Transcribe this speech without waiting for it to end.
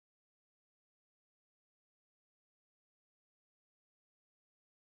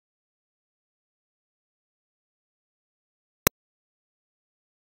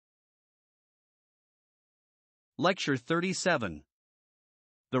Lecture 37.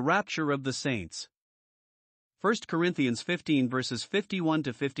 The Rapture of the Saints. 1 Corinthians 15 verses 51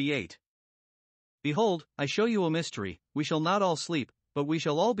 to 58. Behold, I show you a mystery, we shall not all sleep, but we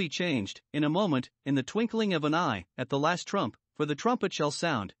shall all be changed, in a moment, in the twinkling of an eye, at the last trump, for the trumpet shall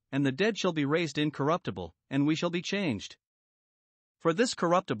sound, and the dead shall be raised incorruptible, and we shall be changed. For this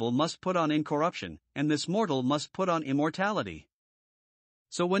corruptible must put on incorruption, and this mortal must put on immortality.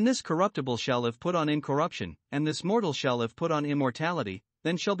 So when this corruptible shall have put on incorruption, and this mortal shall have put on immortality,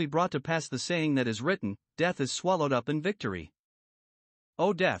 then shall be brought to pass the saying that is written, Death is swallowed up in victory.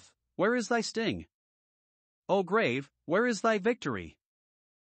 O death, where is thy sting? O grave, where is thy victory?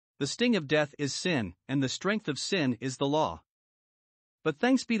 The sting of death is sin, and the strength of sin is the law. But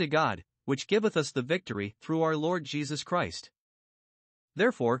thanks be to God, which giveth us the victory through our Lord Jesus Christ.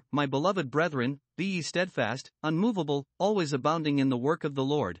 Therefore, my beloved brethren, be ye steadfast, unmovable, always abounding in the work of the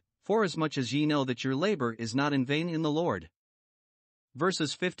Lord, forasmuch as ye know that your labor is not in vain in the Lord.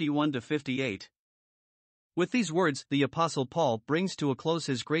 Verses 51 to 58. With these words, the Apostle Paul brings to a close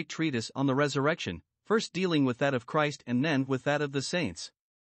his great treatise on the resurrection, first dealing with that of Christ and then with that of the saints.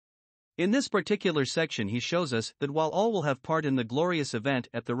 In this particular section he shows us that while all will have part in the glorious event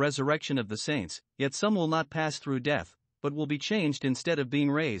at the resurrection of the saints, yet some will not pass through death, but will be changed instead of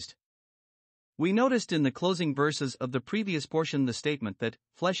being raised. We noticed in the closing verses of the previous portion the statement that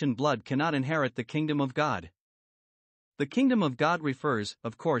flesh and blood cannot inherit the kingdom of God. The kingdom of God refers,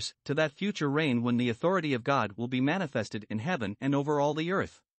 of course, to that future reign when the authority of God will be manifested in heaven and over all the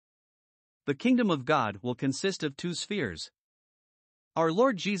earth. The kingdom of God will consist of two spheres. Our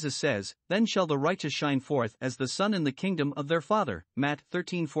Lord Jesus says, Then shall the righteous shine forth as the sun in the kingdom of their Father, Matt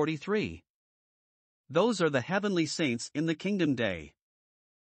 13:43. Those are the heavenly saints in the kingdom day.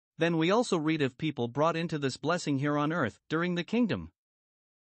 Then we also read of people brought into this blessing here on earth during the kingdom.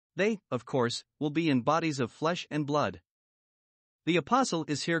 They, of course, will be in bodies of flesh and blood. The apostle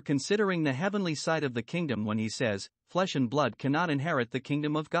is here considering the heavenly side of the kingdom when he says, Flesh and blood cannot inherit the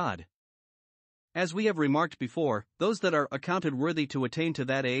kingdom of God. As we have remarked before, those that are accounted worthy to attain to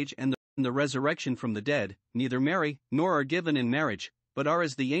that age and the resurrection from the dead, neither marry, nor are given in marriage, but are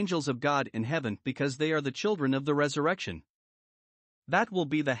as the angels of God in heaven because they are the children of the resurrection. That will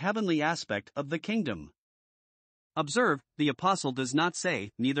be the heavenly aspect of the kingdom. Observe, the apostle does not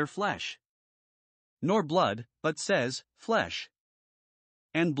say, neither flesh nor blood, but says, flesh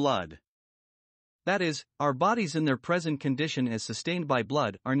and blood. That is, our bodies in their present condition as sustained by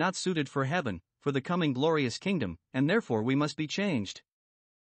blood are not suited for heaven, for the coming glorious kingdom, and therefore we must be changed.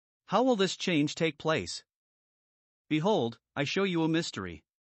 How will this change take place? Behold, I show you a mystery.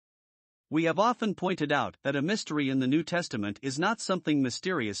 We have often pointed out that a mystery in the New Testament is not something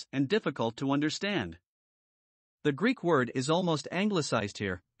mysterious and difficult to understand. The Greek word is almost anglicized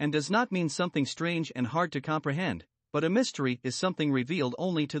here, and does not mean something strange and hard to comprehend, but a mystery is something revealed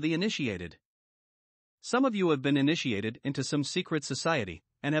only to the initiated. Some of you have been initiated into some secret society,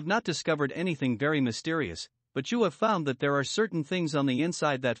 and have not discovered anything very mysterious, but you have found that there are certain things on the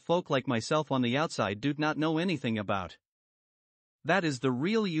inside that folk like myself on the outside do not know anything about. That is the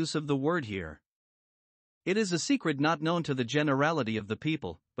real use of the word here. It is a secret not known to the generality of the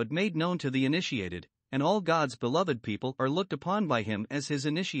people, but made known to the initiated, and all God's beloved people are looked upon by him as his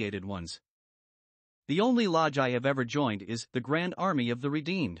initiated ones. The only lodge I have ever joined is the Grand Army of the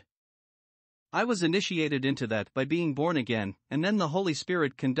Redeemed. I was initiated into that by being born again, and then the Holy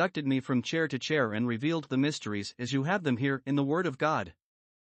Spirit conducted me from chair to chair and revealed the mysteries as you have them here in the Word of God.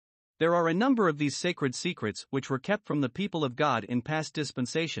 There are a number of these sacred secrets which were kept from the people of God in past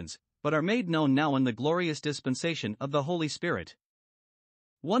dispensations, but are made known now in the glorious dispensation of the Holy Spirit.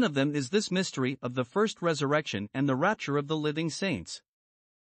 One of them is this mystery of the first resurrection and the rapture of the living saints.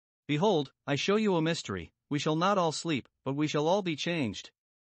 Behold, I show you a mystery, we shall not all sleep, but we shall all be changed.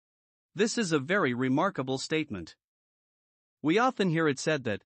 This is a very remarkable statement. We often hear it said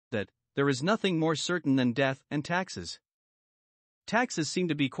that there is nothing more certain than death and taxes. Taxes seem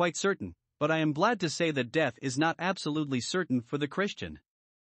to be quite certain, but I am glad to say that death is not absolutely certain for the Christian.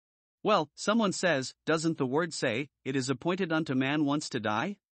 Well, someone says, doesn't the word say, it is appointed unto man once to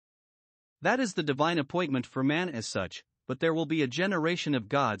die? That is the divine appointment for man as such, but there will be a generation of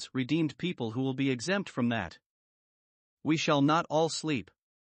God's redeemed people who will be exempt from that. We shall not all sleep.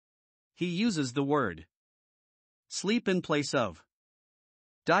 He uses the word sleep in place of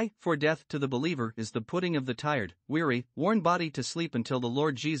die, for death to the believer is the putting of the tired, weary, worn body to sleep until the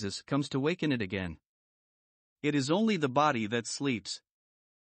Lord Jesus comes to waken it again. It is only the body that sleeps.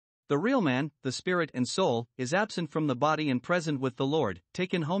 The real man, the spirit and soul, is absent from the body and present with the Lord,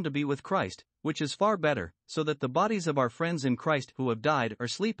 taken home to be with Christ, which is far better, so that the bodies of our friends in Christ who have died are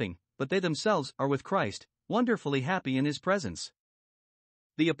sleeping, but they themselves are with Christ, wonderfully happy in his presence.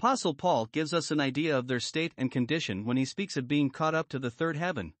 The Apostle Paul gives us an idea of their state and condition when he speaks of being caught up to the third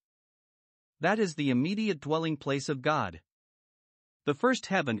heaven. That is the immediate dwelling place of God. The first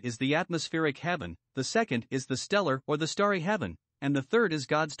heaven is the atmospheric heaven, the second is the stellar or the starry heaven, and the third is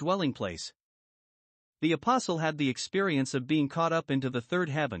God's dwelling place. The apostle had the experience of being caught up into the third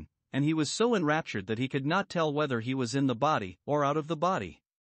heaven, and he was so enraptured that he could not tell whether he was in the body or out of the body.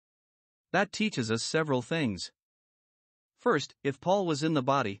 That teaches us several things. First, if Paul was in the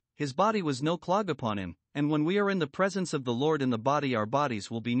body, his body was no clog upon him, and when we are in the presence of the Lord in the body, our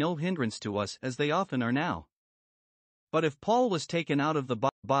bodies will be no hindrance to us as they often are now. But if Paul was taken out of the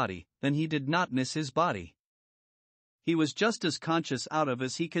body, then he did not miss his body. He was just as conscious out of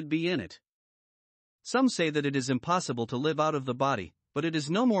as he could be in it. Some say that it is impossible to live out of the body, but it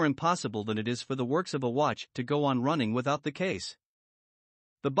is no more impossible than it is for the works of a watch to go on running without the case.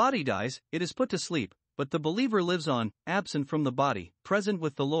 The body dies, it is put to sleep, but the believer lives on, absent from the body, present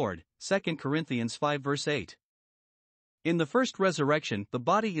with the Lord, 2 Corinthians 5 verse 8. In the first resurrection, the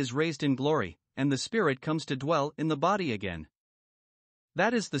body is raised in glory, and the Spirit comes to dwell in the body again.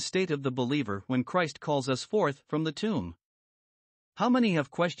 That is the state of the believer when Christ calls us forth from the tomb. How many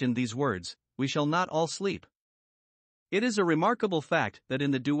have questioned these words, "We shall not all sleep"? It is a remarkable fact that in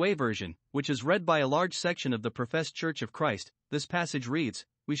the Douay version, which is read by a large section of the professed Church of Christ, this passage reads,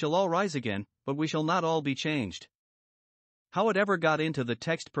 "We shall all rise again, but we shall not all be changed." How it ever got into the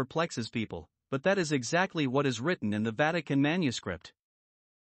text perplexes people, but that is exactly what is written in the Vatican manuscript.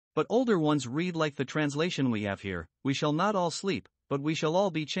 But older ones read like the translation we have here, "We shall not all sleep, but we shall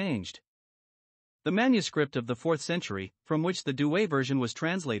all be changed." The manuscript of the 4th century, from which the Douay version was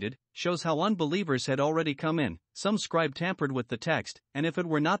translated, shows how unbelievers had already come in. Some scribe tampered with the text, and if it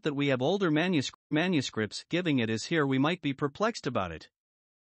were not that we have older manuscripts giving it as here, we might be perplexed about it.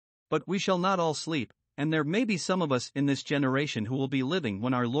 But we shall not all sleep, and there may be some of us in this generation who will be living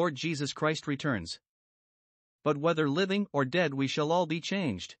when our Lord Jesus Christ returns. But whether living or dead, we shall all be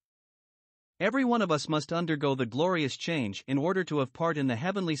changed. Every one of us must undergo the glorious change in order to have part in the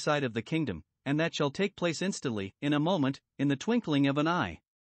heavenly side of the kingdom, and that shall take place instantly, in a moment, in the twinkling of an eye.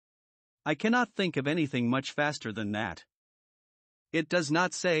 I cannot think of anything much faster than that. It does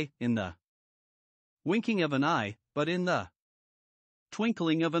not say, in the winking of an eye, but in the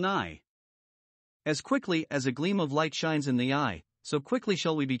twinkling of an eye. As quickly as a gleam of light shines in the eye, so quickly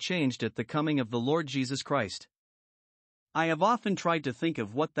shall we be changed at the coming of the Lord Jesus Christ. I have often tried to think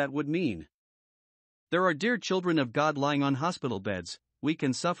of what that would mean. There are dear children of God lying on hospital beds, weak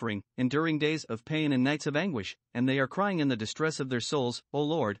and suffering, enduring days of pain and nights of anguish, and they are crying in the distress of their souls, "O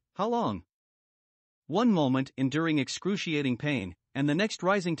Lord, how long?" One moment enduring excruciating pain, and the next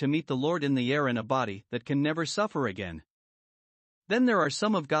rising to meet the Lord in the air in a body that can never suffer again. Then there are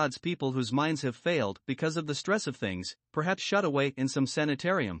some of God's people whose minds have failed because of the stress of things, perhaps shut away in some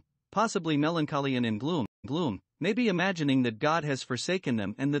sanitarium, possibly melancholy and in gloom, maybe imagining that God has forsaken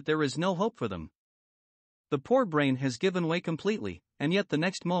them and that there is no hope for them. The poor brain has given way completely, and yet the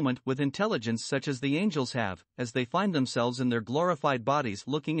next moment with intelligence such as the angels have, as they find themselves in their glorified bodies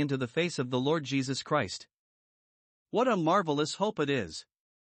looking into the face of the Lord Jesus Christ. What a marvelous hope it is!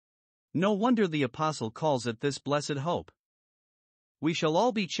 No wonder the apostle calls it this blessed hope. We shall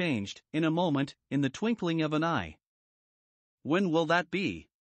all be changed, in a moment, in the twinkling of an eye. When will that be?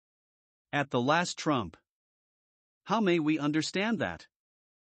 At the last trump. How may we understand that?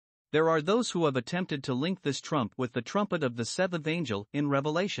 There are those who have attempted to link this trump with the trumpet of the seventh angel in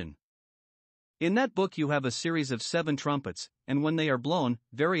Revelation. In that book you have a series of 7 trumpets, and when they are blown,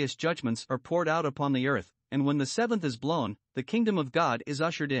 various judgments are poured out upon the earth, and when the 7th is blown, the kingdom of God is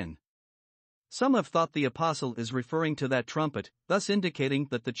ushered in. Some have thought the apostle is referring to that trumpet, thus indicating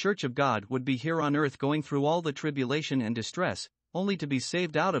that the church of God would be here on earth going through all the tribulation and distress, only to be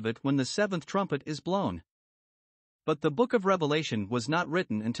saved out of it when the 7th trumpet is blown. But the book of Revelation was not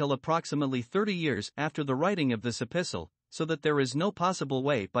written until approximately 30 years after the writing of this epistle, so that there is no possible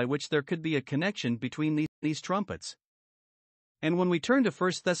way by which there could be a connection between these trumpets. And when we turn to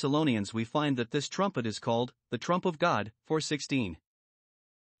 1 Thessalonians, we find that this trumpet is called the trump of God, 4:16.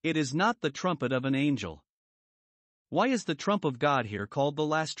 It is not the trumpet of an angel. Why is the trump of God here called the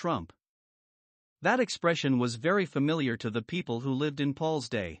last trump? That expression was very familiar to the people who lived in Paul's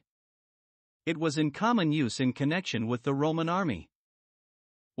day. It was in common use in connection with the Roman army.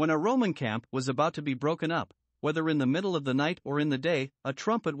 When a Roman camp was about to be broken up, whether in the middle of the night or in the day, a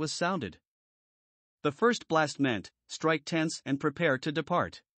trumpet was sounded. The first blast meant, strike tents and prepare to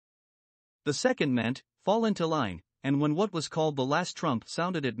depart. The second meant, fall into line, and when what was called the last trump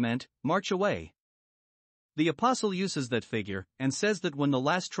sounded, it meant, march away. The apostle uses that figure, and says that when the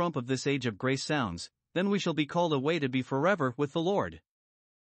last trump of this age of grace sounds, then we shall be called away to be forever with the Lord.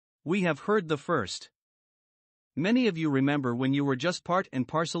 We have heard the first. Many of you remember when you were just part and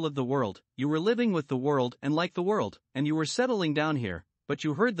parcel of the world, you were living with the world and like the world, and you were settling down here, but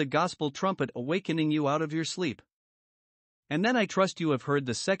you heard the gospel trumpet awakening you out of your sleep. And then I trust you have heard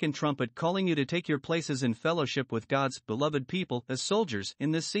the second trumpet calling you to take your places in fellowship with God's beloved people as soldiers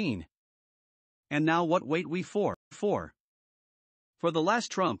in this scene. And now what wait we for? For the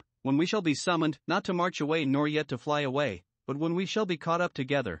last trump, when we shall be summoned, not to march away nor yet to fly away, but when we shall be caught up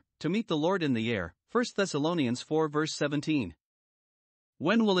together, to meet the Lord in the air. 1 Thessalonians 4 verse 17.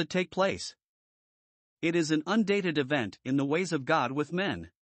 When will it take place? It is an undated event in the ways of God with men.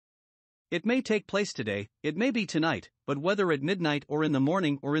 It may take place today, it may be tonight, but whether at midnight or in the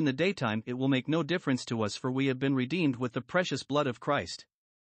morning or in the daytime, it will make no difference to us, for we have been redeemed with the precious blood of Christ.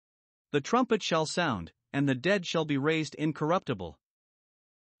 The trumpet shall sound, and the dead shall be raised incorruptible.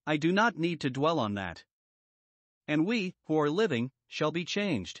 I do not need to dwell on that. And we, who are living, shall be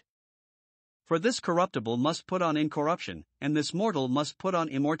changed. For this corruptible must put on incorruption, and this mortal must put on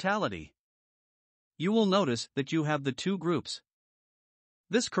immortality. You will notice that you have the two groups.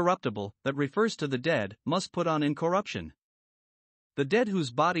 This corruptible, that refers to the dead, must put on incorruption. The dead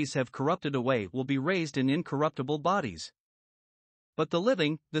whose bodies have corrupted away will be raised in incorruptible bodies. But the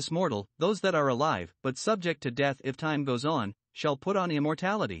living, this mortal, those that are alive, but subject to death if time goes on, shall put on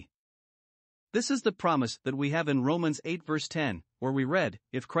immortality. This is the promise that we have in Romans 8 verse 10, where we read,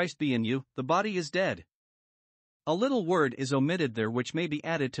 "If Christ be in you, the body is dead." A little word is omitted there which may be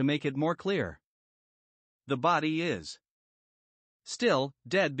added to make it more clear. The body is still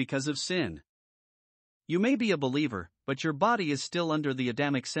dead because of sin. You may be a believer, but your body is still under the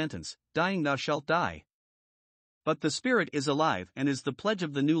Adamic sentence, dying thou shalt die. But the Spirit is alive and is the pledge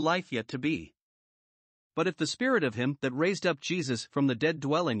of the new life yet to be. But if the Spirit of him that raised up Jesus from the dead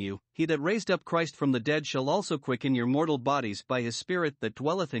dwell in you, he that raised up Christ from the dead shall also quicken your mortal bodies by his Spirit that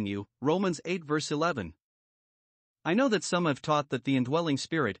dwelleth in you. Romans 8 verse 11. I know that some have taught that the indwelling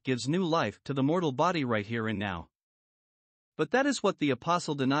Spirit gives new life to the mortal body right here and now. But that is what the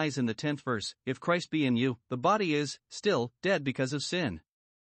apostle denies in the 10th verse. If Christ be in you, the body is still dead because of sin.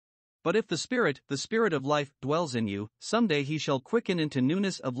 But if the Spirit of life, dwells in you, someday he shall quicken into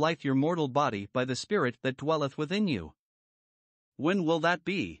newness of life your mortal body by the Spirit that dwelleth within you. When will that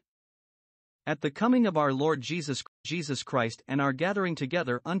be? At the coming of our Lord Jesus Christ and our gathering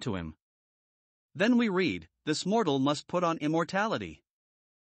together unto him. Then we read, this mortal must put on immortality.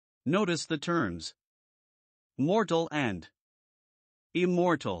 Notice the terms. Mortal and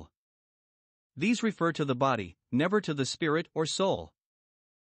immortal. These refer to the body, never to the spirit or soul.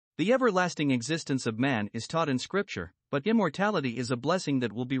 The everlasting existence of man is taught in Scripture, but immortality is a blessing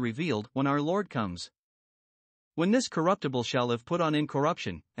that will be revealed when our Lord comes. When this corruptible shall have put on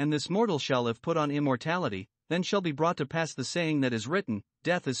incorruption, and this mortal shall have put on immortality, then shall be brought to pass the saying that is written,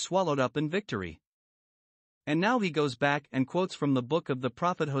 death is swallowed up in victory. And now he goes back and quotes from the book of the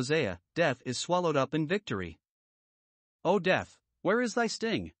prophet Hosea, death is swallowed up in victory. O death, where is thy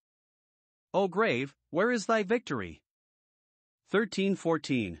sting? O grave, where is thy victory?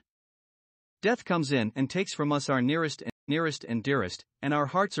 13:14. Death comes in and takes from us our nearest and dearest, and our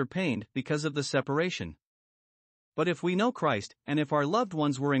hearts are pained because of the separation. But if we know Christ, and if our loved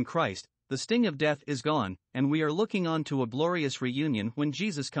ones were in Christ, the sting of death is gone, and we are looking on to a glorious reunion when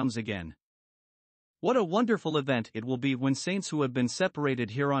Jesus comes again. What a wonderful event it will be when saints who have been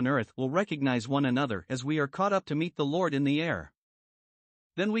separated here on earth will recognize one another as we are caught up to meet the Lord in the air.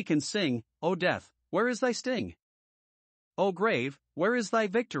 Then we can sing, O death, where is thy sting? O grave, where is thy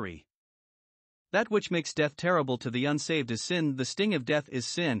victory? That which makes death terrible to the unsaved is sin. The sting of death is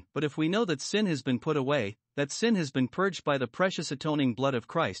sin, but if we know that sin has been put away, that sin has been purged by the precious atoning blood of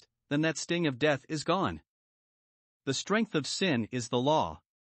Christ, then that sting of death is gone. The strength of sin is the law.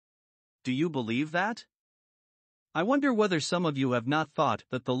 Do you believe that? I wonder whether some of you have not thought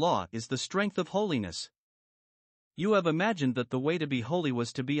that the law is the strength of holiness. You have imagined that the way to be holy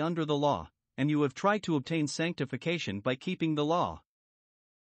was to be under the law, and you have tried to obtain sanctification by keeping the law.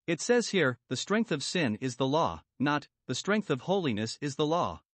 It says here, the strength of sin is the law, not, the strength of holiness is the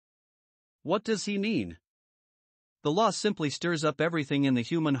law. What does he mean? The law simply stirs up everything in the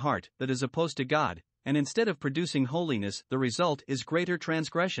human heart that is opposed to God, and instead of producing holiness, the result is greater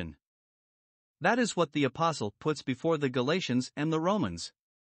transgression. That is what the apostle puts before the Galatians and the Romans.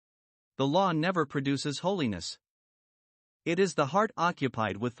 The law never produces holiness. It is the heart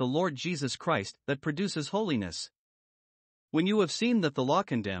occupied with the Lord Jesus Christ that produces holiness. When you have seen that the law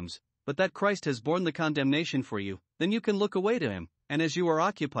condemns, but that Christ has borne the condemnation for you, then you can look away to him, and as you are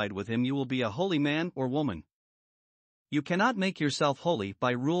occupied with him you will be a holy man or woman. You cannot make yourself holy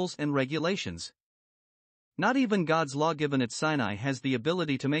by rules and regulations. Not even God's law given at Sinai has the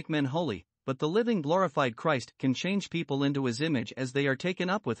ability to make men holy, but the living glorified Christ can change people into his image as they are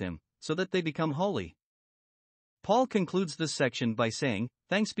taken up with him, so that they become holy. Paul concludes this section by saying,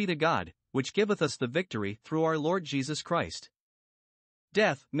 "Thanks be to God, which giveth us the victory through our Lord Jesus Christ."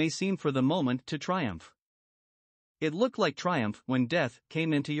 Death may seem for the moment to triumph. It looked like triumph when death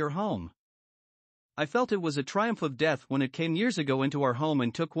came into your home. I felt it was a triumph of death when it came years ago into our home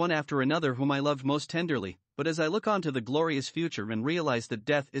and took one after another whom I loved most tenderly, but as I look on to the glorious future and realize that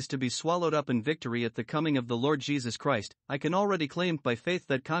death is to be swallowed up in victory at the coming of the Lord Jesus Christ, I can already claim by faith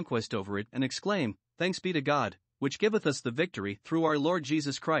that conquest over it and exclaim, "Thanks be to God, which giveth us the victory through our Lord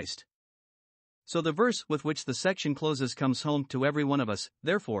Jesus Christ." So the verse with which the section closes comes home to every one of us.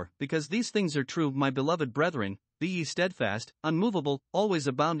 "Therefore, because these things are true, my beloved brethren, be ye steadfast, unmovable, always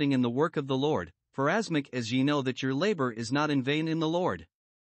abounding in the work of the Lord, for asmuch as ye know that your labor is not in vain in the Lord."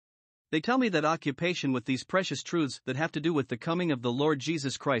 They tell me that occupation with these precious truths that have to do with the coming of the Lord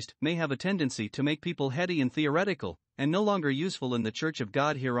Jesus Christ may have a tendency to make people heady and theoretical, and no longer useful in the church of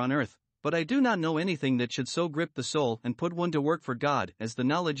God here on earth, but I do not know anything that should so grip the soul and put one to work for God as the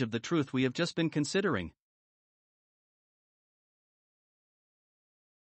knowledge of the truth we have just been considering.